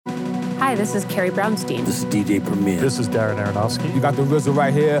Hi, this is Carrie Brownstein. This is DJ Premier. This is Darren Aronofsky. You got the RZA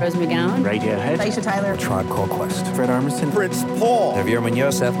right here. Rose McGowan. Radiohead. Aisha Tyler. Tribe Called Quest. Fred Armisen. Fritz Paul. Javier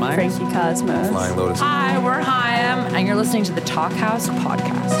Munoz. Seth Meyers. Frankie Cosmos. Flying Lotus. Hi, we're Chaim, and you're listening to the Talk House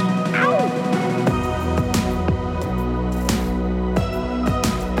podcast.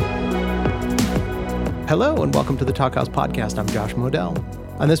 Hello and welcome to the Talk House podcast. I'm Josh Modell.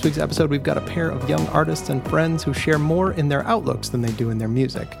 On this week's episode, we've got a pair of young artists and friends who share more in their outlooks than they do in their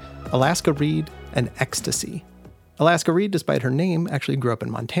music. Reid and Ekkstacy. Reid, despite her name, actually grew up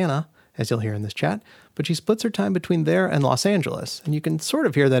in Montana, as you'll hear in this chat, but she splits her time between there and Los Angeles, and you can sort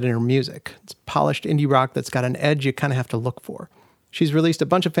of hear that in her music. It's polished indie rock that's got an edge you kind of have to look for. She's released a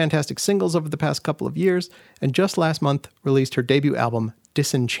bunch of fantastic singles over the past couple of years, and just last month released her debut album,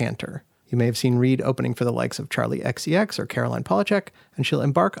 Disenchanter. You may have seen Reid opening for the likes of Charlie XCX or Caroline Polachek, and she'll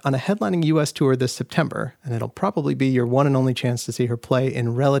embark on a headlining U.S. tour this September, and it'll probably be your one and only chance to see her play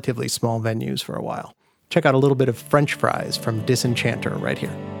in relatively small venues for a while. Check out a little bit of French Fries from Disenchanter right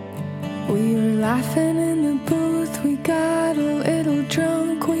here. We were laughing in the booth, we got a little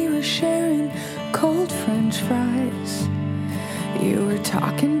drunk, we were sharing cold French fries. You were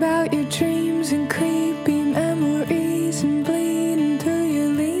talking about your dreams and creepy memories and bleeding through your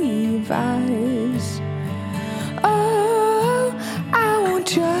Levi's. Oh, I won't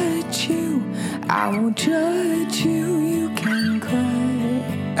judge you, I won't judge you, you can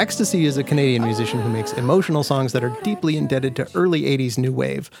cry. Ekkstacy is a Canadian musician who makes emotional songs that are deeply indebted to early 80s new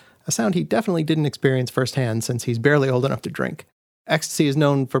wave, a sound he definitely didn't experience firsthand since he's barely old enough to drink. Ekkstacy is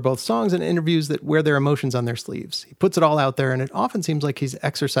known for both songs and interviews that wear their emotions on their sleeves. He puts it all out there, and it often seems like he's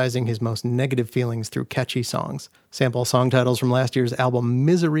exercising his most negative feelings through catchy songs. Sample song titles from last year's album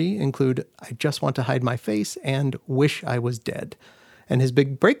Misery include I Just Want to Hide My Face and Wish I Was Dead. And his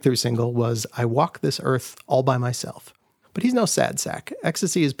big breakthrough single was I Walk This Earth All By Myself. But he's no sad sack.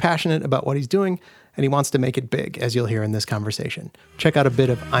 Ekkstacy is passionate about what he's doing, and he wants to make it big, as you'll hear in this conversation. Check out a bit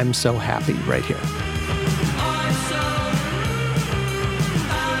of I'm So Happy right here.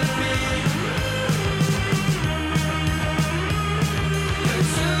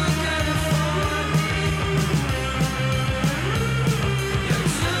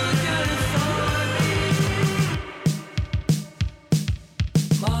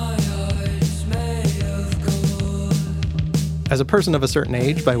 As a person of a certain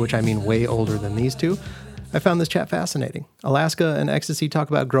age, by which I mean way older than these two, I found this chat fascinating. Alaska and Ekkstacy talk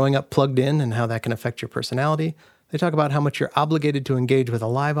about growing up plugged in and how that can affect your personality. They talk about how much you're obligated to engage with a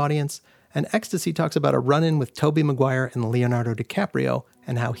live audience. And Ekkstacy talks about a run-in with Tobey Maguire and Leonardo DiCaprio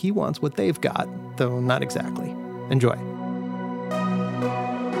and how he wants what they've got, though not exactly. Enjoy.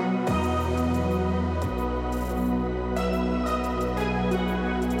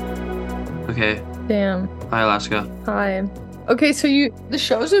 Okay. Damn. Hi, Alaska. Hi. Okay, so the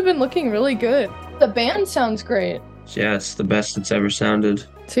shows have been looking really good. The band sounds great. Yeah, it's the best it's ever sounded.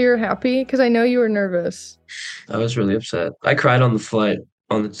 So you're happy? Because I know you were nervous. I was really upset. I cried on the flight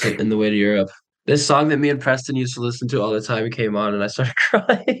in the way to Europe. This song that me and Preston used to listen to all the time came on, and I started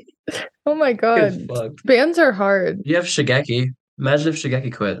crying. Oh my god. Bands are hard. You have Shigeki. Imagine if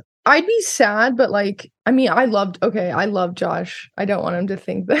Shigeki quit. I'd be sad, but I love Josh. I don't want him to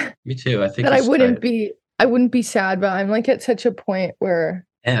think that. Me too. I think that I wouldn't be sad, but I'm like at such a point where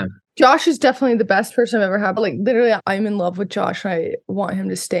damn. Josh is definitely the best person I've ever had. But like literally, I'm in love with Josh. I want him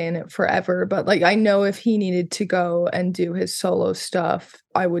to stay in it forever. But like, I know if he needed to go and do his solo stuff,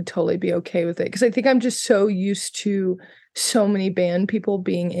 I would totally be okay with it. Because I think I'm just so used to so many band people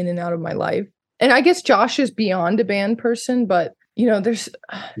being in and out of my life. And I guess Josh is beyond a band person, but you know,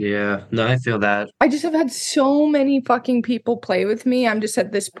 yeah, no, I feel that. I just have had so many fucking people play with me. I'm just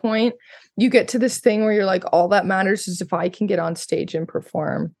at this point, you get to this thing where you're like, all that matters is if I can get on stage and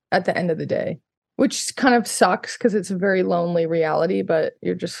perform at the end of the day, which kind of sucks because it's a very lonely reality, but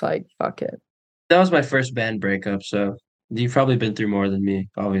you're just like, fuck it. That was my first band breakup, so you've probably been through more than me,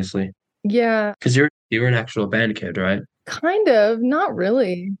 obviously. Yeah. Because you were an actual band kid, right? Kind of, not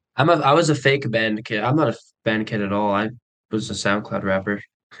really. I was a fake band kid. I'm not a band kid at all. I was a SoundCloud rapper.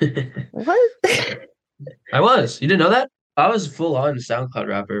 What? I was. You didn't know that? I was full on SoundCloud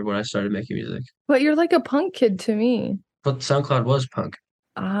rapper when I started making music. But you're like a punk kid to me. But SoundCloud was punk.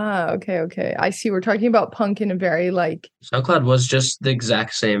 Ah, okay. I see. We're talking about punk in a very SoundCloud was just the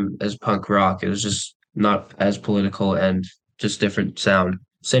exact same as punk rock. It was just not as political and just different sound.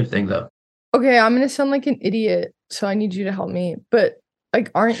 Same thing though. Okay, I'm going to sound like an idiot, so I need you to help me. But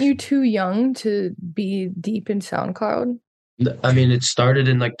aren't you too young to be deep in SoundCloud? I mean, it started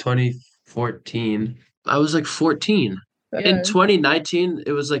in 2014. I was 14. Yeah. In 2019,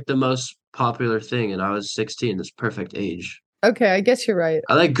 it was the most popular thing, and I was 16. This perfect age. Okay, I guess you're right.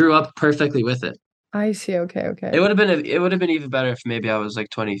 I like grew up perfectly with it. I see. Okay. It would have been even better if maybe I was like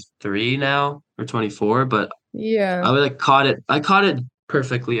 23 now or 24, but Yeah. I would like caught it. I caught it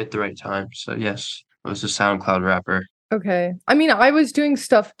perfectly at the right time. So yes, I was a SoundCloud rapper. Okay. I mean, I was doing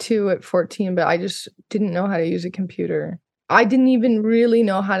stuff too at 14, but I just didn't know how to use a computer. I didn't even really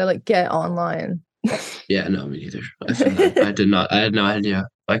know how to like get online. Yeah, no, me neither. I feel that. I did not. I had no idea.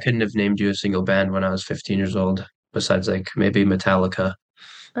 I couldn't have named you a single band when I was 15 years old, besides like maybe Metallica.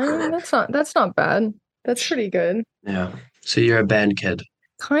 I mean, that's not bad. That's pretty good. Yeah. So you're a band kid.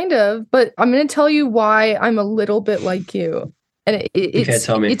 Kind of, but I'm gonna tell you why I'm a little bit like you, and Okay,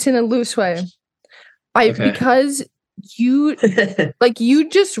 tell me. it's in a loose way. Okay. Because you like you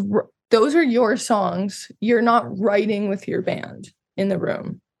just those are your songs. You're not writing with your band in the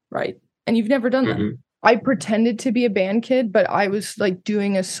room, right? And you've never done that. I pretended to be a band kid, but I was like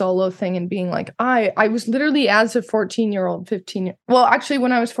doing a solo thing and being like, I was literally as a 14-year-old, 15. Well, actually,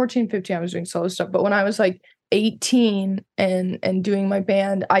 when I was 14, 15, I was doing solo stuff. But when I was like 18 and doing my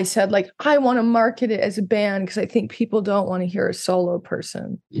band, I said like, I want to market it as a band because I think people don't want to hear a solo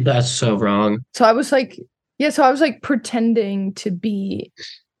person. That's so wrong. So I was like, so I was like pretending to be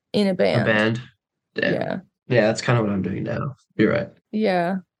in a band. A band? Damn. Yeah. Yeah, that's kind of what I'm doing now. You're right.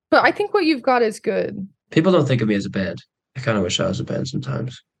 Yeah. But I think what you've got is good. People don't think of me as a band. I kind of wish I was a band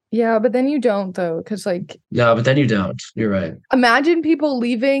sometimes. Yeah, but then you don't though, because like No, but then you don't. You're right. Imagine people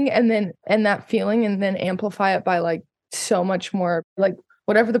leaving and that feeling and then amplify it by like so much more. Like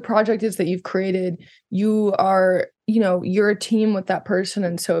whatever the project is that you've created, you are, you're a team with that person.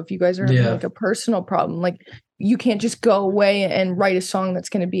 And so if you guys are having like a personal problem, like you can't just go away and write a song that's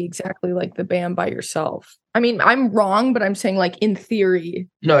going to be exactly like the band by yourself. I mean, I'm wrong, but I'm saying like in theory.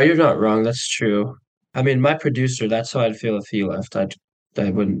 No, you're not wrong. That's true. I mean, my producer, that's how I'd feel if he left. I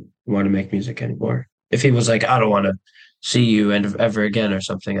wouldn't want to make music anymore. If he was like, I don't want to see you ever again or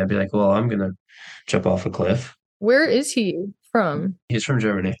something, I'd be like, well, I'm going to jump off a cliff. Where is he from? He's from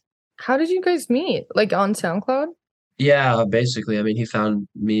Germany. How did you guys meet? Like on SoundCloud? Yeah, basically. I mean, he found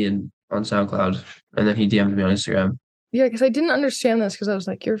me on SoundCloud and then he DM'd me on Instagram. Yeah, because I didn't understand this because I was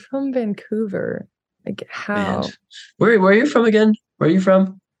like, you're from Vancouver. Like how? And where are you from again? Where are you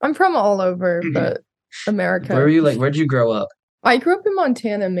from? I'm from all over, but America. Where are you where'd you grow up? I grew up in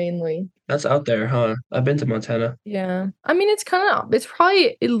Montana mainly. That's out there, huh? I've been to Montana. Yeah. I mean,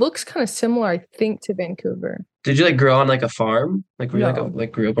 it looks kind of similar, I think, to Vancouver. Did you like grow on like a farm? Like were you No.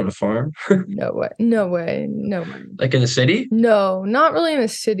 like grew up on a farm? No way. No way. No way. Like in the city? No, not really in the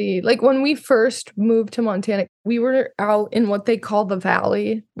city. Like when we first moved to Montana, we were out in what they call the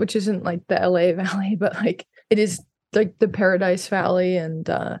valley, which isn't like the LA Valley, but like it is like the Paradise Valley. And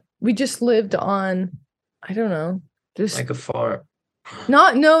we just lived on, I don't know, just like a farm.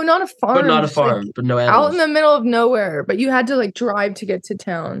 Not a farm. But not a farm, like, but no animals. out in the middle of nowhere, but you had to like drive to get to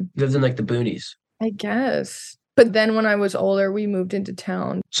town. Lived in like the boonies. I guess. But then when I was older, we moved into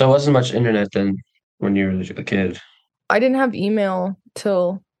town. So it wasn't much internet then when you were a kid. I didn't have email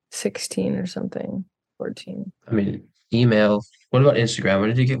till 16 or something, 14. I mean, email. What about Instagram? When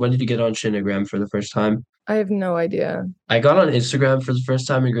did you get on Shinagram for the first time? I have no idea. I got on Instagram for the first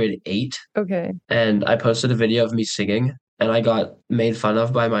time in grade 8. Okay. And I posted a video of me singing and I got made fun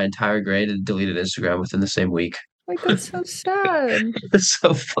of by my entire grade and deleted Instagram within the same week. Like, that's so sad. It's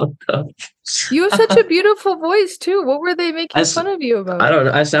so fucked up. You have such a beautiful voice too. What were they making fun of you about? I don't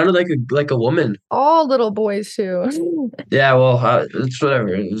know. I sounded like a woman. All little boys too. Yeah, well, it's whatever.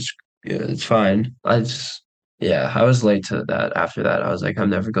 It's fine. I was late to that. After that, I was like, I'm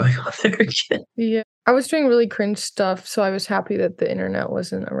never going on there again. Yeah, I was doing really cringe stuff, so I was happy that the internet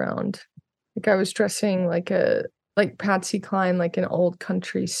wasn't around. Like I was dressing like Patsy Cline, like an old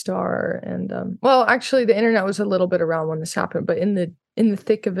country star, and well, actually, the internet was a little bit around when this happened, but in the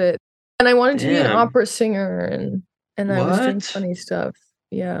thick of it. And I wanted to be an opera singer, and I was doing funny stuff.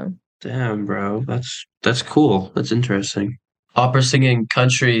 Yeah. Damn, bro, that's cool. That's interesting. Opera singing,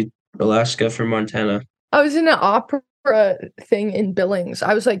 country, Alaska from Montana. I was in an opera thing in Billings.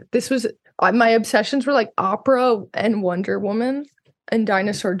 I was like, my obsessions were like opera and Wonder Woman and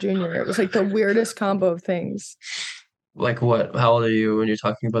Dinosaur Jr. It was like the weirdest combo of things. Like what? How old are you when you're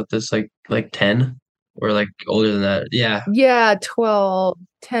talking about this? Like 10 or like older than that? Yeah. Yeah, 12,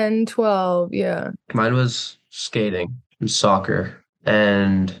 10, 12. Yeah. Mine was skating and soccer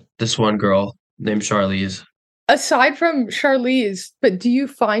and this one girl named Charlize. Aside from Charlize, but do you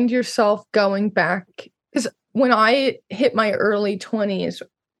find yourself going back? Because when I hit my early 20s,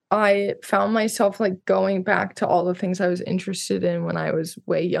 I found myself like going back to all the things I was interested in when I was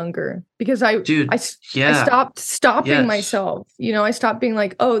way younger because I stopped stopping myself. I stopped being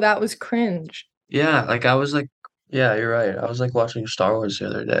like, oh, that was cringe. Yeah, like I was like Yeah, you're right. I was like watching Star Wars the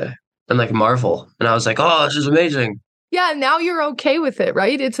other day and like Marvel, and I was like, oh, this is amazing. Yeah, now you're okay with it,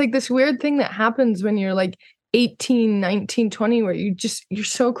 right? It's like this weird thing that happens when you're like 18, 19, 20, where you're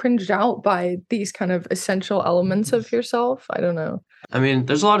so cringed out by these kind of essential elements of yourself. I don't know. I mean,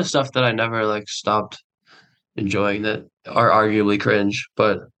 there's a lot of stuff that I never like stopped enjoying that are arguably cringe,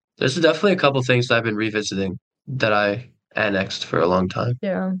 but there's definitely a couple things that I've been revisiting that I annexed for a long time,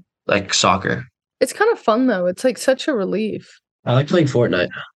 Yeah. like soccer. It's kind of fun though. It's like such a relief. I like playing Fortnite.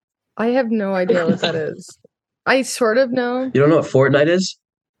 I have no idea what that is. I sort of know. You don't know what Fortnite is?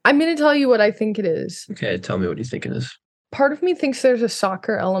 I'm going to tell you what I think it is. Okay, tell me what you think it is. Part of me thinks there's a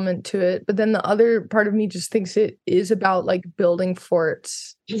soccer element to it, but then the other part of me just thinks it is about like building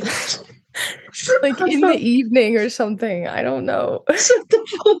forts. Like in the evening or something. I don't know.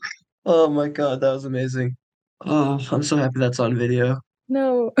 Oh my God, that was amazing. Oh, I'm so happy that's on video.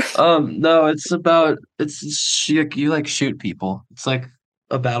 No. No, you like shoot people. It's like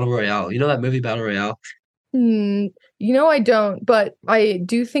a battle royale. You know that movie Battle Royale? I don't, but I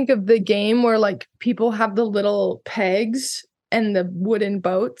do think of the game where like people have the little pegs and the wooden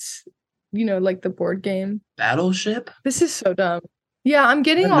boats, like the board game. Battleship? This is so dumb. Yeah, I'm I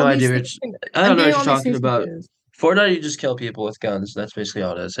getting have all no these idea. things. I don't know what you're I'm getting all these talking things about. confused. Fortnite, you just kill people with guns. That's basically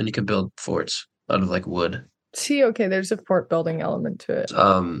all it is. And you can build forts out of like wood. See, okay, there's a fort building element to it.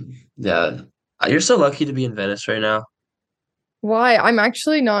 Yeah. You're so lucky to be in Venice right now. Why? I'm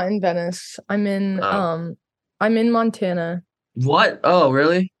actually not in Venice. I'm in Montana. What? Oh,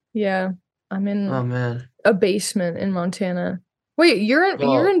 really? Yeah. I'm in Oh man. a basement in Montana. Wait, you're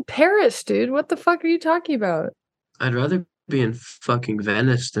Well, in Paris, dude. What the fuck are you talking about? I'd rather be in fucking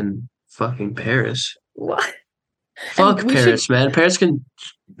Venice than fucking Paris. What? Fuck we Paris, man. Paris can.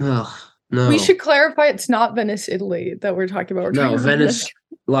 Ugh, no. We should clarify it's not Venice, Italy that we're talking about. We're No, talking about Venice,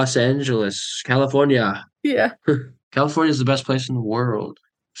 Los Angeles, California. Yeah. California is the best place in the world.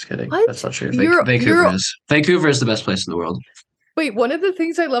 Just kidding. What? That's not true. You're- Vancouver you're- is. Vancouver is the best place in the world. Wait, one of the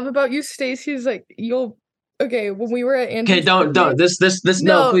things I love about you, Stacey, is like when we were at Andrew's Okay, don't. birthday- This.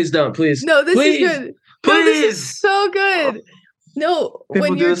 No. No, please don't. Please. No, this Please. is good. No, this Please. is so good. No, People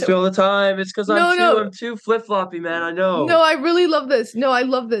when do you're this to me all the time. It's because I'm too flip floppy, man. I know. No, I really love this. No, I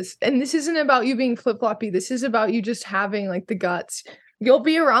love this. And this isn't about you being flip-floppy. This is about you just having like the guts. You'll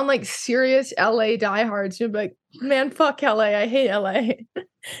be around like serious LA diehards. You'll be like, man, fuck LA. I hate LA.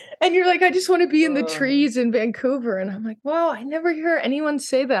 And you're like, I just want to be in the trees in Vancouver. And I'm like, wow, I never hear anyone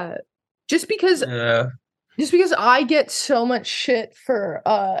say that. Just because I get so much shit for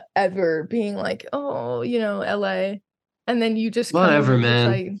ever being like, oh, LA. And then you just Whatever,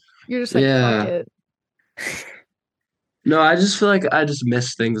 man. like, you're just like, fuck it. No, I just feel like I just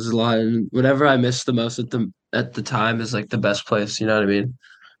miss things a lot, and whatever I miss the most at the time is like the best place. You know what I mean?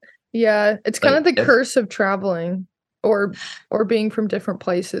 Yeah, it's kind of Like, the if- curse of traveling or being from different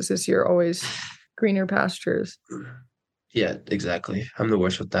places is you're always greener pastures. Yeah, exactly. I'm the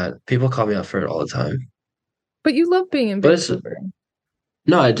worst with that. People call me out for it all the time. But you love being in But it's- Vancouver.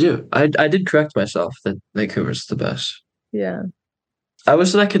 No, I do. I did correct myself that Vancouver's the best. Yeah. I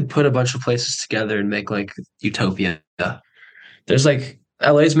wish that I could put a bunch of places together and make like utopia. There's like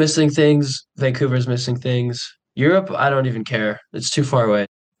LA's missing things, Vancouver's missing things. Europe, I don't even care. It's too far away.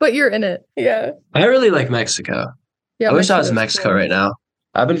 But you're in it. Yeah. I really like Mexico. Yeah. I wish I was in Mexico's Mexico cool. right now.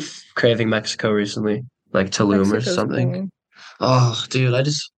 I've been craving Mexico recently, like Tulum or Mexico's something. cool. Oh, dude,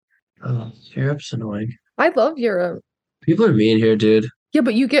 Europe's annoying. I love Europe. People are mean here, dude. Yeah,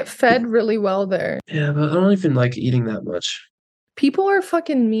 but you get fed really well there. Yeah, but I don't even like eating that much. People are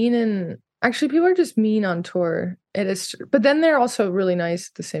fucking mean, and actually people are just mean on tour. It is, but then they're also really nice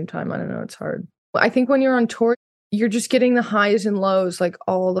at the same time. I don't know, it's hard. I think when you're on tour, you're just getting the highs and lows like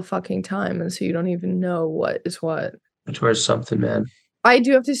all the fucking time, and so you don't even know what is what. Towards something, man. I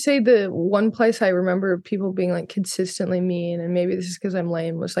do have to say the one place I remember people being like consistently mean, and maybe this is because I'm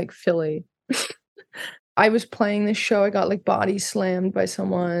lame, was like Philly. I was playing this show, I got like body slammed by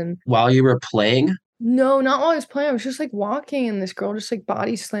someone. While you were playing? No, not while I was playing. I was just like walking, and this girl just like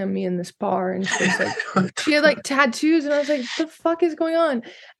body slammed me in this bar, and she was like, she had like tattoos, and I was like, the fuck is going on?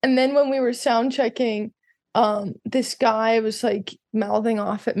 And then when we were sound checking, this guy was like mouthing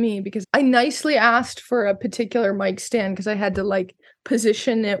off at me because I nicely asked for a particular mic stand because I had to like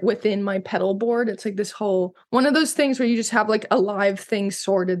position it within my pedal board. It's like this whole one of those things where you just have like a live thing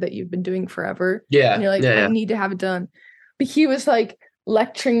sorted that you've been doing forever. Yeah. And you're like, I need to have it done. But he was like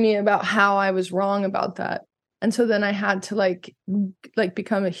lecturing me about how I was wrong about that. And so then I had to like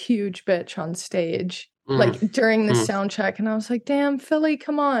become a huge bitch on stage. like during the sound check, and I was like, damn, Philly,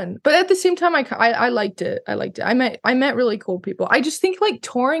 come on. But at the same time, I liked it. I met really cool people. I just think like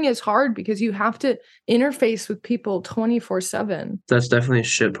touring is hard because you have to interface with people 24/7. That's definitely a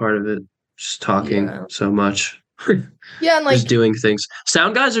shit part of it. Just talking so much. Yeah, and like just doing things.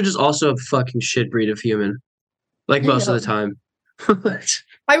 Sound guys are just also a fucking shit breed of human. Like most of the time.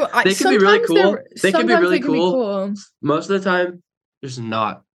 They can be really cool. They can be really cool. Most of the time, they're just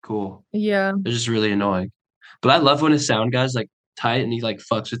not cool. Yeah. They're just really annoying. But I love when a sound guy's like tight and he like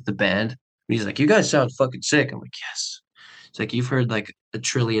fucks with the band. And he's like, you guys sound fucking sick. I'm like, yes. It's like you've heard like a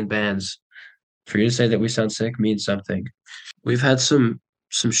trillion bands. For you to say that we sound sick means something. We've had some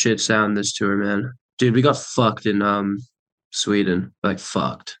shit sound this tour, man. Dude, we got fucked in Sweden. Like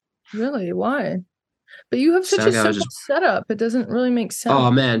fucked. Really? Why? But you have such a simple setup. It doesn't really make sense.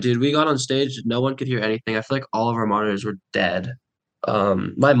 Oh man, dude, we got on stage. No one could hear anything. I feel like all of our monitors were dead.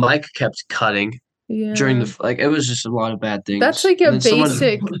 My mic kept cutting during the like. It was just a lot of bad things. That's like a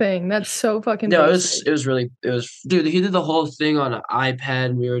basic thing. That's so fucking. No, basic. it was. Dude, he did the whole thing on an iPad,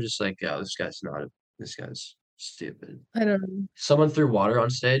 and we were just like, "Yo, this guy's stupid." I don't know. Someone threw water on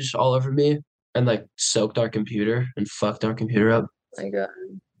stage all over me and like soaked our computer and fucked our computer up. Oh my God.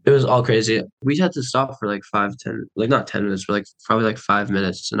 It was all crazy. We had to stop for like 5-10, like not 10 minutes, but like probably like 5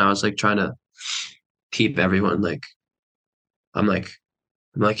 minutes. And I was like trying to keep everyone like, I'm like,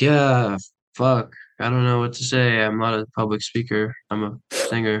 yeah, fuck. I don't know what to say. I'm not a public speaker. I'm a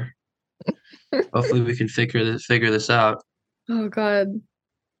singer. Hopefully we can figure this out. Oh God.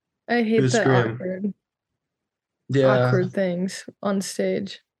 I hate the awkward things on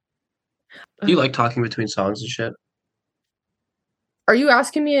stage. Do you like talking between songs and shit? Are you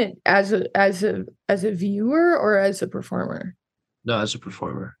asking me as a viewer or as a performer? No, as a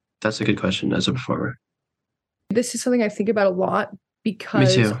performer. That's a good question. As a performer. This is something I think about a lot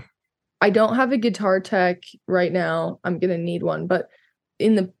because Me too. I don't have a guitar tech right now. I'm gonna need one, but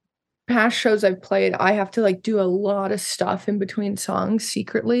in the past shows I've played, I have to like do a lot of stuff in between songs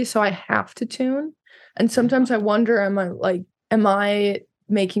secretly, so I have to tune. And sometimes I wonder, am I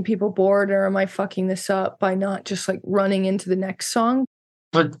making people bored, or am I fucking this up by not just like running into the next song?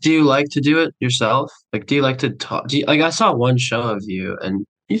 But do you like to do it yourself? Like, do you like to talk? I saw one show of you and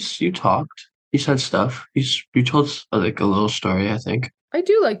you talked. You said stuff. You told like a little story, I think. I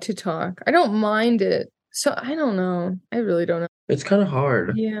do like to talk. I don't mind it. So I don't know. I really don't know. It's kind of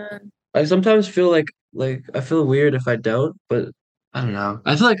hard. Yeah. I sometimes feel like I feel weird if I don't, but I don't know.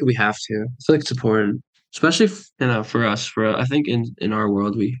 I feel like we have to. I feel like it's important. Especially, for us, I think in our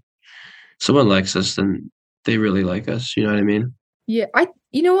world, someone likes us, then they really like us. You know what I mean? Yeah.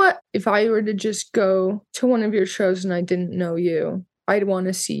 You know what? If I were to just go to one of your shows and I didn't know you, I'd want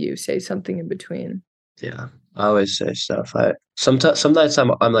to see you say something in between. Yeah. I always say stuff. Sometimes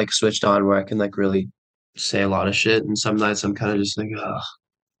I'm like switched on where I can like really say a lot of shit, and some nights I'm kind of just like, oh,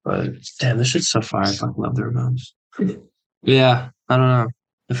 but damn, this shit's so fire. I fucking love the Ramones. Yeah. I don't know.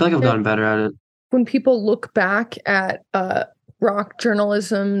 I feel like I've gotten better at it. When people look back at rock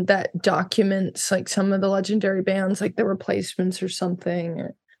journalism that documents like some of the legendary bands, like the Replacements or something,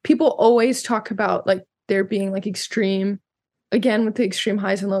 people always talk about like there being like extreme, again with the extreme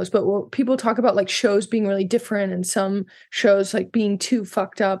highs and lows, but people talk about like shows being really different and some shows like being too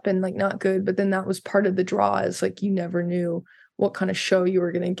fucked up and like not good, but then that was part of the draw, is like you never knew what kind of show you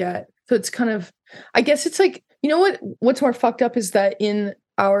were going to get. So it's kind of, I guess it's like, you know what's more fucked up is that in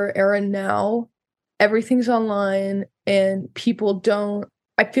our era now, everything's online and people don't,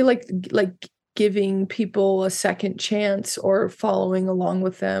 I feel like giving people a second chance or following along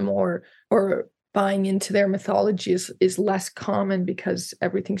with them or buying into their mythology is less common because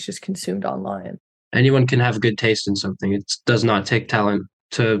everything's just consumed online. Anyone can have good taste in something. It does not take talent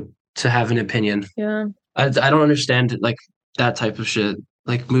to have an opinion. Yeah. I don't understand like that type of shit.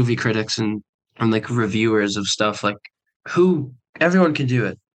 Like movie critics and like reviewers of stuff, like everyone can do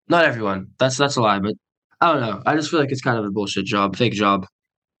it. Not everyone. That's a lie, but I don't know. I just feel like it's kind of a bullshit job, fake job.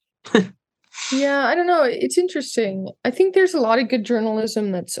 Yeah, I don't know. It's interesting. I think there's a lot of good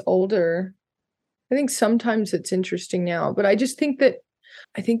journalism that's older. I think sometimes it's interesting now, but I think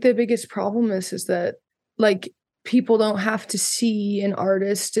the biggest problem is that like people don't have to see an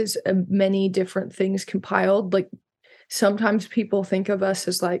artist as many different things compiled. Like sometimes people think of us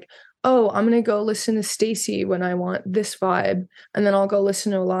as like, oh, I'm going to go listen to Ekkstacy when I want this vibe. And then I'll go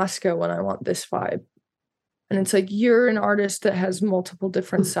listen to Alaska when I want this vibe. And it's like, you're an artist that has multiple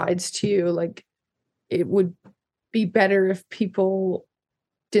different sides to you. Like it would be better if people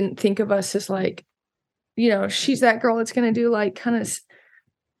didn't think of us as like, you know, she's that girl that's going to do like kind of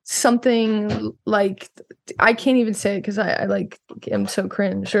something like, I can't even say it because I like am so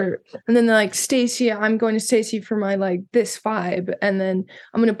cringe. And then they're like, Stacy, I'm going to Stacy for my like this vibe, and then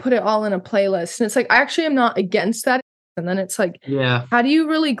I'm gonna put it all in a playlist. And it's like, I actually am not against that. And then it's like, Yeah. how do you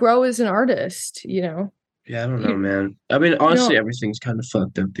really grow as an artist? You know? Yeah, I don't know, man. I mean, honestly, No. everything's kind of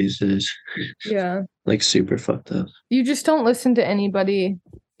fucked up these days. Yeah. Like super fucked up. You just don't listen to anybody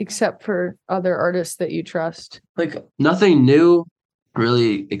except for other artists that you trust. Like nothing new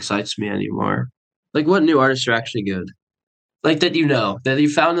really excites me anymore. Like what new artists are actually good? Like that you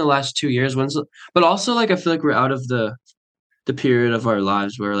found in the last 2 years. But also like I feel like we're out of the period of our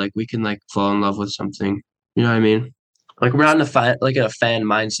lives where like we can like fall in love with something. You know what I mean? Like we're not in a fan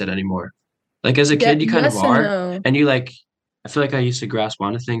mindset anymore. Like as a kid, you kind of yes and are, no. and you like. I feel like I used to grasp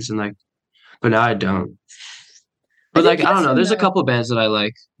onto things and like, but now I don't. But like I don't know. There's a couple bands that I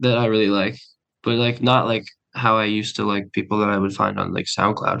like that I really like, but like not like how I used to like people that I would find on like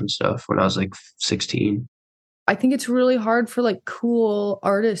SoundCloud and stuff when I was like 16. I think it's really hard for like cool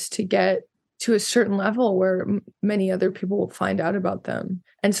artists to get to a certain level where many other people will find out about them.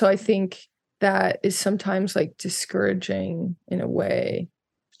 And so I think that is sometimes like discouraging in a way.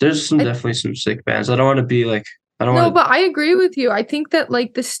 There's definitely some sick bands. I don't want to be like, but I agree with you. I think that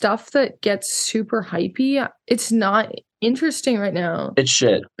like the stuff that gets super hypey, it's not interesting right now. It's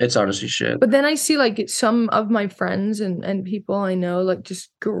shit. It's honestly shit. But then I see like some of my friends and people I know like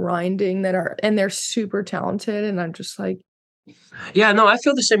just grinding and they're super talented, and I'm just like, yeah, no, I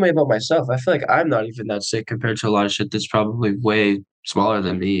feel the same way about myself. I feel like I'm not even that sick compared to a lot of shit that's probably way smaller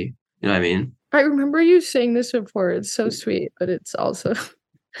than me. You know what I mean? I remember you saying this before. It's so sweet, but it's also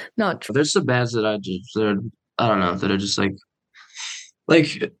not true. There's some bands that I don't know, that are just like,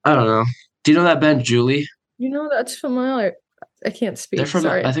 I don't know. Do you know that band Julie? You know, that's familiar. I can't speak.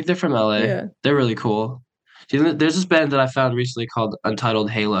 Sorry. I think they're from LA. Yeah. They're really cool. There's this band that I found recently called Untitled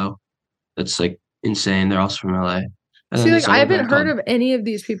Halo. That's like insane. They're also from LA. See, like I haven't heard of any of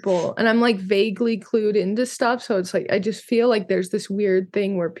these people, and I'm like vaguely clued into stuff. So it's like I just feel like there's this weird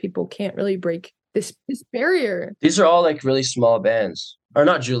thing where people can't really break this barrier. These are all like really small bands. Or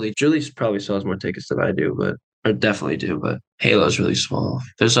not Julie. Julie probably sells more tickets than I do, or definitely do, but Halo's really small.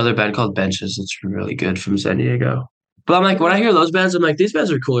 There's another band called Benches that's really good from San Diego. But I'm like, when I hear those bands, I'm like, these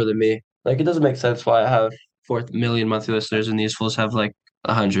bands are cooler than me. Like, it doesn't make sense why I have 4 million monthly listeners and these fools have like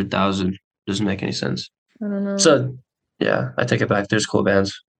 100,000. Doesn't make any sense. I don't know. So, yeah, I take it back. There's cool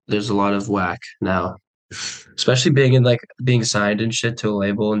bands. There's a lot of whack now. Especially being signed and shit to a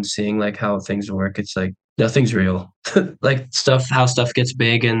label and seeing like how things work. It's like nothing's real. Like how stuff gets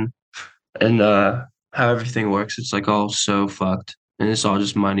big and how everything works. It's like all so fucked, and it's all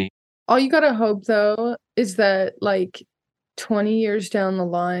just money. All you gotta hope though is that like 20 years down the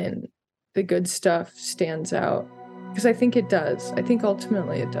line, the good stuff stands out, because I think it does. I think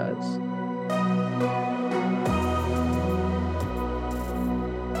ultimately it does.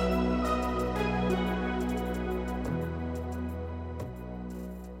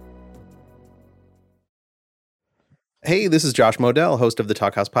 Hey, this is Josh Modell, host of the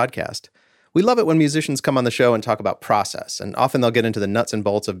Talkhouse podcast. We love it when musicians come on the show and talk about process, and often they'll get into the nuts and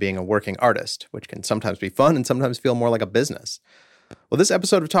bolts of being a working artist, which can sometimes be fun and sometimes feel more like a business. Well, this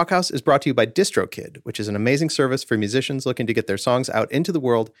episode of Talkhouse is brought to you by DistroKid, which is an amazing service for musicians looking to get their songs out into the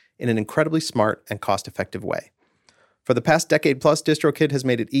world in an incredibly smart and cost-effective way. For the past decade plus, DistroKid has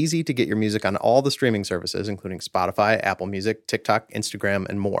made it easy to get your music on all the streaming services, including Spotify, Apple Music, TikTok, Instagram,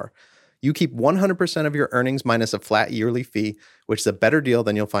 and more. You keep 100% of your earnings minus a flat yearly fee, which is a better deal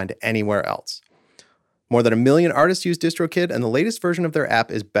than you'll find anywhere else. More than 1 million artists use DistroKid, and the latest version of their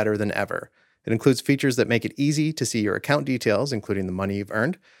app is better than ever. It includes features that make it easy to see your account details, including the money you've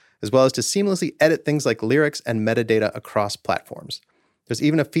earned, as well as to seamlessly edit things like lyrics and metadata across platforms. There's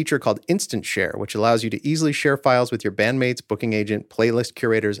even a feature called Instant Share, which allows you to easily share files with your bandmates, booking agent, playlist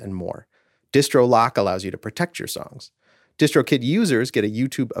curators, and more. Distro Lock allows you to protect your songs. DistroKid users get a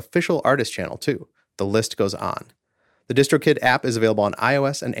YouTube official artist channel, too. The list goes on. The DistroKid app is available on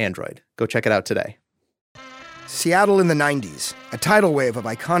iOS and Android. Go check it out today. Seattle in the 90s. A tidal wave of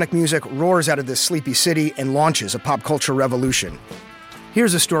iconic music roars out of this sleepy city and launches a pop culture revolution.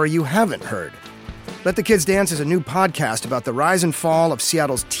 Here's a story you haven't heard. Let the Kids Dance is a new podcast about the rise and fall of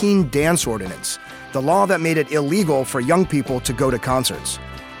Seattle's teen dance ordinance, the law that made it illegal for young people to go to concerts.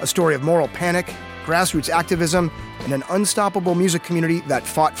 A story of moral panic, grassroots activism, and an unstoppable music community that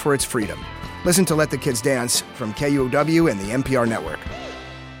fought for its freedom. Listen to Let the Kids Dance from KUOW and the NPR network.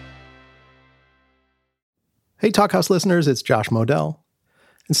 Hey, Talkhouse listeners, it's Josh Modell.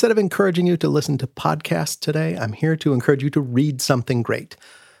 Instead of encouraging you to listen to podcasts today, I'm here to encourage you to read something great.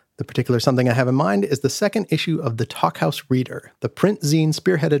 The particular something I have in mind is the second issue of the Talkhouse Reader, the print zine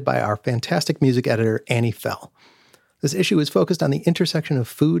spearheaded by our fantastic music editor, Annie Fell. This issue is focused on the intersection of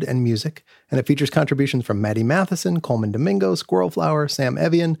food and music, and it features contributions from Maddie Matheson, Coleman Domingo, Squirrel Flower, Sam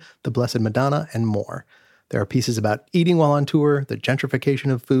Evian, The Blessed Madonna, and more. There are pieces about eating while on tour, the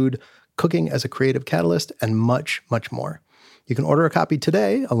gentrification of food, cooking as a creative catalyst, and much, much more. You can order a copy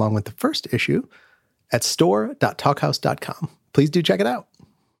today, along with the first issue, at store.talkhouse.com. Please do check it out.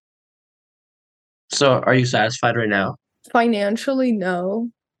 So are you satisfied right now? Financially, no.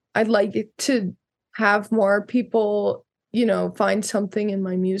 I'd like it to have more people, find something in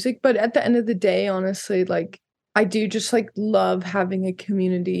my music. But at the end of the day, honestly, like I do just like love having a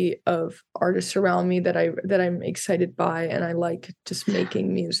community of artists around me that I'm excited by, and I like just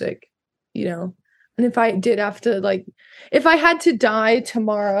making music, And if I did have to if I had to die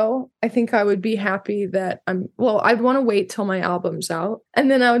tomorrow, I think I would be happy that I'd want to wait till my album's out, and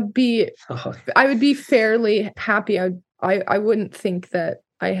then I would be fairly happy. I wouldn't think that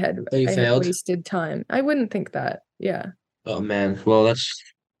I had wasted time. I wouldn't think that. Yeah. Oh man. Well,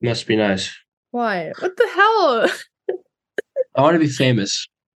 must be nice. Why? What the hell? I want to be famous.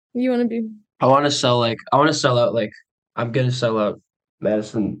 You want to be? I want to sell out. I'm gonna sell out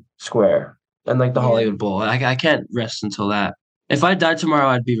Madison Square and the Hollywood Bowl. I can't rest until that. If I died tomorrow,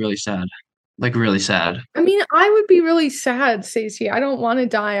 I'd be really sad. Really sad. I mean, I would be really sad, Stacey. I don't want to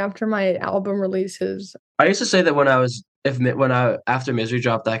die after my album releases. I used to say that after Misery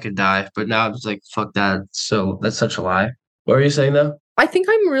dropped, I could die, but now I'm just like, fuck that. So that's such a lie. What were you saying though? I think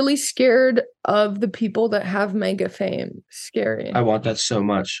I'm really scared of the people that have mega fame. Scary. I want that so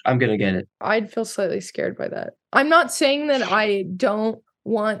much. I'm gonna get it. I'd feel slightly scared by that. I'm not saying that I don't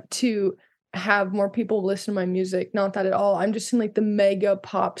want to have more people listen to my music. Not that at all. I'm just saying the mega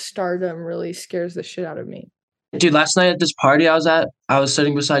pop stardom really scares the shit out of me. Dude, last night at this party I was at, I was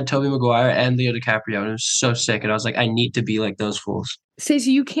sitting beside Tobey Maguire and Leo DiCaprio, and it was so sick. And I was like, I need to be like those fools.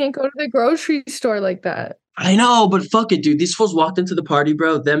 Stacey, you can't go to the grocery store like that. I know, but fuck it, dude. These fools walked into the party,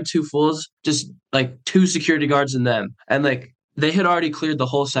 bro. Them two fools, just two security guards in them. And they had already cleared the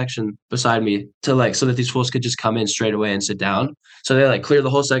whole section beside me to so that these fools could just come in straight away and sit down. So they cleared the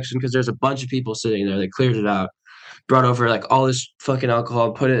whole section because there's a bunch of people sitting there. They cleared it out, brought over all this fucking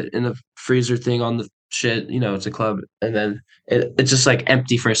alcohol, put it in the freezer thing on the shit. It's a club. And then it's just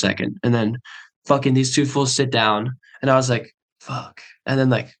empty for a second. And then fucking these two fools sit down. And I was like, fuck. And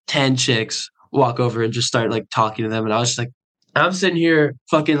then 10 chicks walk over and just start talking to them. And I was just I'm sitting here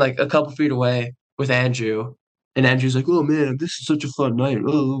fucking a couple feet away with Andrew. And Andrew's like, oh man, this is such a fun night.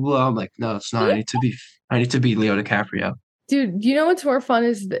 Blah, blah, blah. I'm like, no, it's not. I need to be Leo DiCaprio. Dude, what's more fun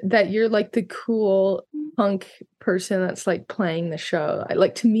is that you're the cool punk person that's playing the show.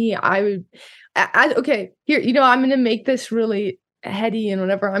 To me, okay, here, I'm going to make this really heady and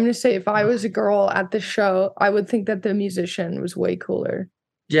whatever. I'm going to say if I was a girl at the show, I would think that the musician was way cooler.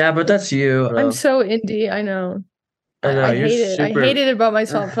 Yeah, but that's you. I'm so indie. I know. I hate it. I hate it about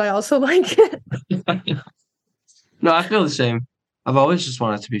myself, but I also like it. No, I feel the same. I've always just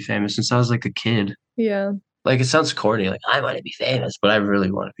wanted to be famous since I was a kid. Yeah. It sounds corny. I want to be famous, but I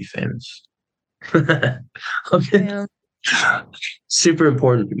really want to be famous. Yeah. Super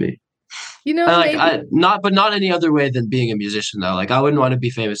important to me. Not any other way than being a musician though. I wouldn't want to be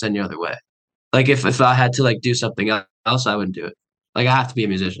famous any other way. If I had to do something else, I wouldn't do it. I have to be a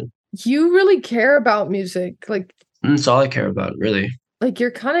musician. You really care about music. That's all I care about, really. You're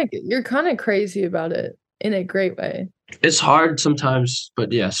kind of crazy about it in a great way. It's hard sometimes,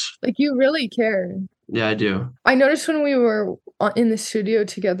 but yes. You really care. Yeah, I do. I noticed when we were in the studio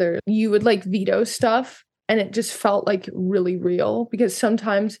together, you would veto stuff, and it just felt really real, because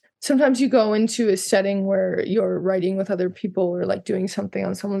sometimes you go into a setting where you're writing with other people or doing something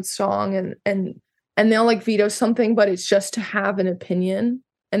on someone's song, and they'll veto something, but it's just to have an opinion,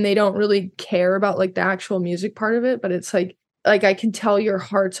 and they don't really care about the actual music part of it. But it's I can tell your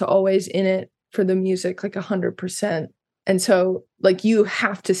heart's always in it for the music 100%. And so you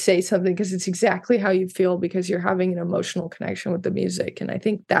have to say something because it's exactly how you feel, because you're having an emotional connection with the music. And I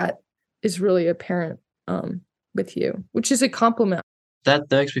think that is really apparent with you, which is a compliment.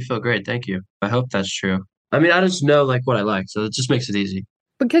 That makes me feel great. Thank you. I hope that's true. I mean, I just know what I like, so it just makes it easy.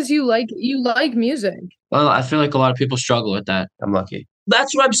 Because you like music. Well, I feel a lot of people struggle with that. I'm lucky.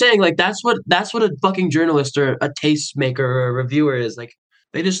 That's what I'm saying. That's what a fucking journalist or a tastemaker or a reviewer is.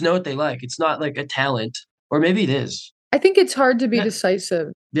 They just know what they like. It's not a talent, or maybe it is. I think it's hard to be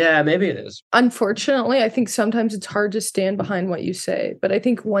decisive. Yeah, maybe it is. Unfortunately, I think sometimes it's hard to stand behind what you say. But I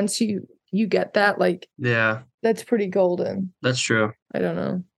think once you get that, yeah, that's pretty golden. That's true. I don't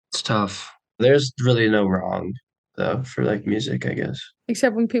know. It's tough. There's really no wrong. though for like music, I guess.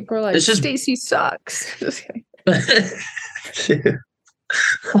 Except when people are like, It's just Stacy sucks. Just kidding.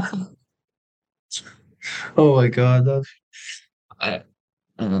 Oh my God, I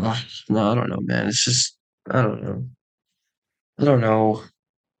no, I don't know, man. It's just I don't know. I don't know.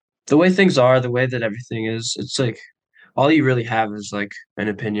 The way things are, the way that everything is, it's like all you really have is like an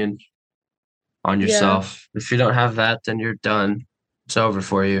opinion on Yeah. yourself. If you don't have that, then you're done. It's over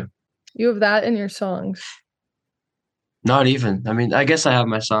for you. You have that in your songs. Not even. I mean, I guess I have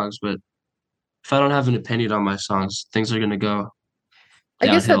my songs, but if I don't have an opinion on my songs, things are gonna go I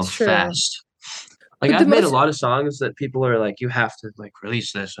guess downhill that's true. fast. Like But the I've made a most lot of songs that people are like, you have to like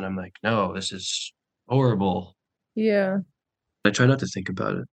release this, and I'm like, no, this is horrible. yeah. I try not to think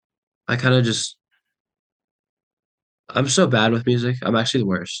about it. I kind of just I'm so bad with music. I'm actually the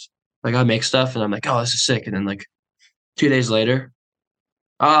worst. Like I make stuff and I'm like, oh, this is sick, and then like 2 days later,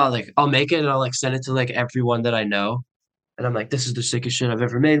 like I'll make it and I'll like send it to like everyone that I know, and I'm like, this is the sickest shit I've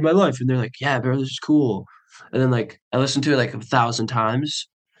ever made in my life, and they're like, yeah, bro, this is cool. And then like I listen to it like 1,000 times,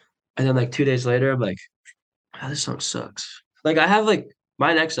 and then like 2 days later, I'm like, oh, this song sucks. Like I have like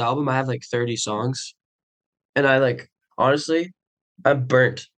my next album, I have like 30 songs, and I like honestly, I'm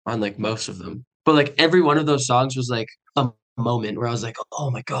burnt on like most of them. But like every one of those songs was like a moment where I was like, oh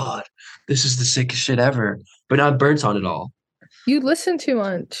my God, this is the sickest shit ever. But now I'm burnt on it all. You listen too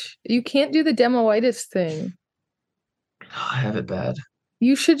much. You can't do the demoitis thing. I have it bad.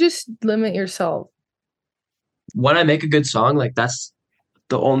 You should just limit yourself. When I make a good song, like that's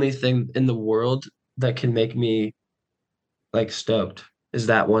the only thing in the world that can make me like stoked is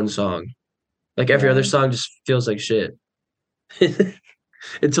that one song. Like every other Yeah. song just feels like shit.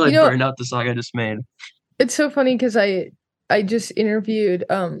 Until I You know, burn out the song I just made. it's so funny because I just interviewed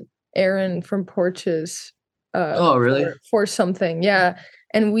Aaron from Porches Oh, really? for something. Yeah.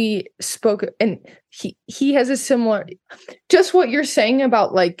 And we spoke, and he has a similar, just what you're saying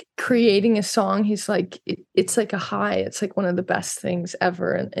about like creating a song. He's like, it's like a high. It's like one of the best things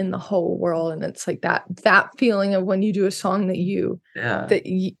ever in the whole world. And it's like that feeling of when you do a song that you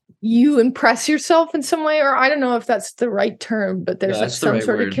impress yourself in some way, or I don't know if that's the right term, but there's No, like that's the some right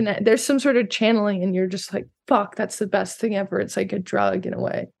sort word. of connect. There's some sort of channeling, and you're just like, fuck, that's the best thing ever. It's like a drug in a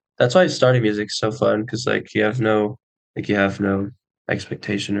way. That's why starting music's so fun because like you have no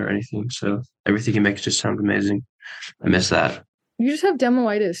expectation or anything. So everything you make just sounds amazing. I miss that. You just have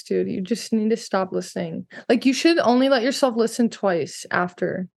demoitis, dude. You just need to stop listening. Like you should only let yourself listen twice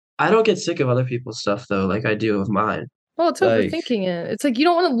after. I don't get sick of other people's stuff though, like I do of mine. Well, it's Like, overthinking it. It's like you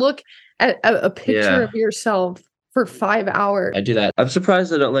don't want to look at a picture yeah, of yourself for 5 hours. I do that. I'm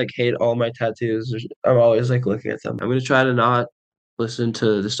surprised I don't like hate all my tattoos. I'm always like looking at them. I'm gonna try to not listen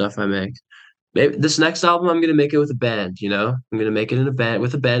to the stuff I make. Maybe this next album I'm gonna make it with a band, you know? I'm gonna make it in a band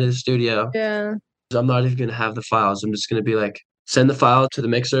with a band in the studio. Yeah. I'm not even gonna have the files. I'm just gonna be like, send the file to the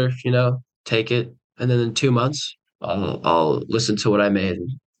mixer, you know, take it, and then in 2 months, I'll listen to what I made.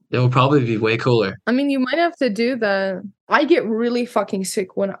 It will probably be way cooler. I mean, you might have to do that. I get really fucking sick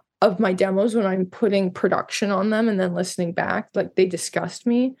of my demos when I'm putting production on them and then listening back. Like they disgust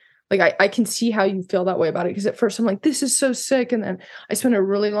me. Like I can see how you feel that way about it, because at first I'm like, this is so sick, and then I spend a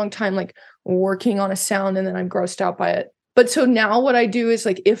really long time like working on a sound, and then I'm grossed out by it. But so now what I do is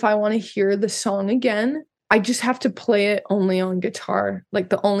like, if I want to hear the song again, I just have to play it only on guitar. Like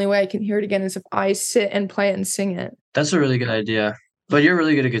the only way I can hear it again is if I sit and play it and sing it. That's a really good idea. But you're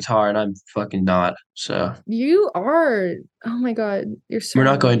really good at guitar, and I'm fucking not. So You are. Oh my God. You're so we're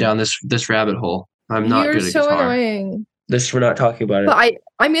not going annoying. down this rabbit hole. I'm not You're good at so guitar. annoying. We're not talking about it. But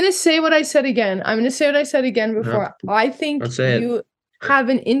I'm going to say what I said again. I'm going to say what I said again No, before. I think don't say it. you have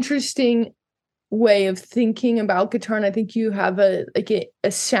an interesting way of thinking about guitar, and I think you have a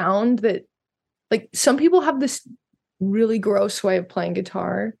sound that, like, some people have this really gross way of playing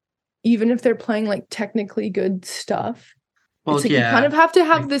guitar, even if they're playing like technically good stuff. Well, It's like you kind of have to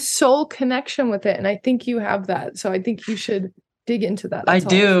have this soul connection with it, and I think you have that. So I think you should dig into that. I That's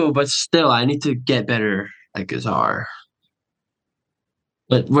all. do, but still, I need to get better at guitar.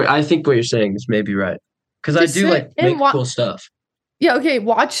 But I think what you're saying is maybe right, because I Just do sit like and make cool stuff. Yeah, okay.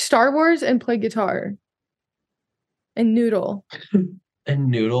 Watch Star Wars and play guitar. And noodle. And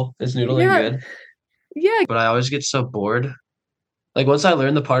noodle is noodling Yeah. good. Yeah. But I always get so bored. Like once I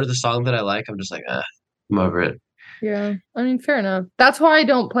learn the part of the song that I like, I'm just like, I'm over it. Yeah. I mean, fair enough. That's why I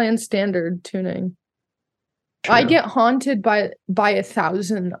don't play in standard tuning. True. I get haunted by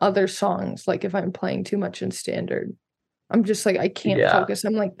 1,000 other songs, like if I'm playing too much in standard. I'm just like, I can't focus.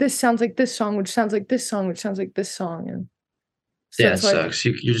 I'm like, this sounds like this song, which sounds like this song, which sounds like this song. And so yeah, it sucks.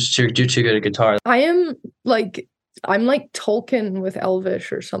 You're too good at guitar. I am like, I'm like Tolkien with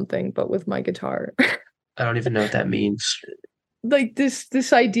Elvish or something, but with my guitar. I don't even know what that means. Like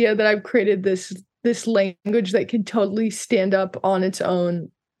this idea that I've created this language that can totally stand up on its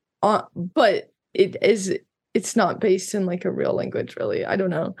own, but it's not based in like a real language, really. I don't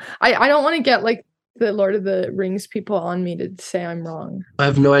know. I don't want to get like the Lord of the Rings people on me to say I'm wrong. I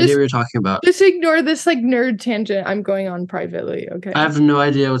have no idea what you're talking about. Just ignore this like nerd tangent I'm going on privately, okay? I have no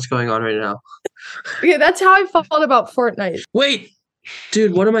idea what's going on right now. Okay, that's how I felt about Fortnite. Wait,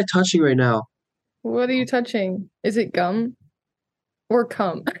 dude, what am I touching right now? What are you touching? Is it gum or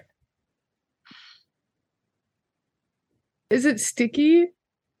cum? Is it sticky?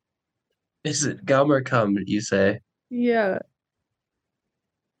 Is it gum or cum, you say? Yeah.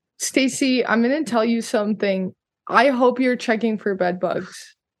 Stacy, I'm going to tell you something. I hope you're checking for bed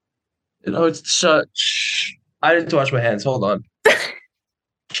bugs. No, it's such. I didn't wash my hands. Hold on.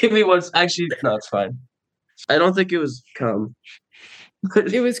 Give me one. Actually, no, it's fine. I don't think it was cum.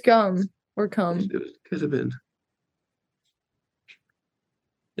 It was gum or cum. It could have been.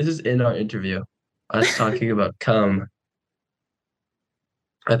 This is in our interview. Us talking about cum.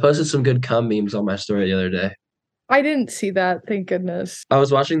 I posted some good cum memes on my story the other day. I didn't see that, thank goodness. I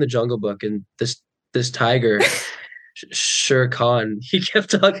was watching The Jungle Book, and this tiger, Shere Khan, he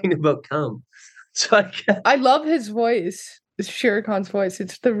kept talking about cum. So I love his voice. It's Shere Khan's voice.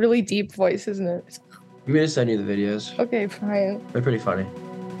 It's the really deep voice, isn't it? I'm gonna send you the videos. Okay, fine. They're pretty funny.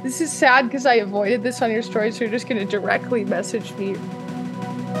 This is sad because I avoided this on your story, so you're just gonna directly message me.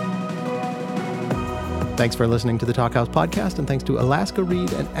 Thanks for listening to the Talkhouse podcast, and thanks to Alaska,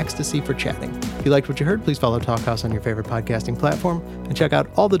 Reid, and Ekkstacy for chatting. If you liked what you heard, please follow Talkhouse on your favorite podcasting platform, and check out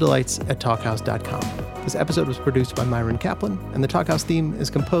all the delights at talkhouse.com. This episode was produced by Myron Kaplan, and the Talkhouse theme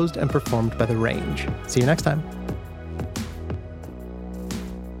is composed and performed by The Range. See you next time.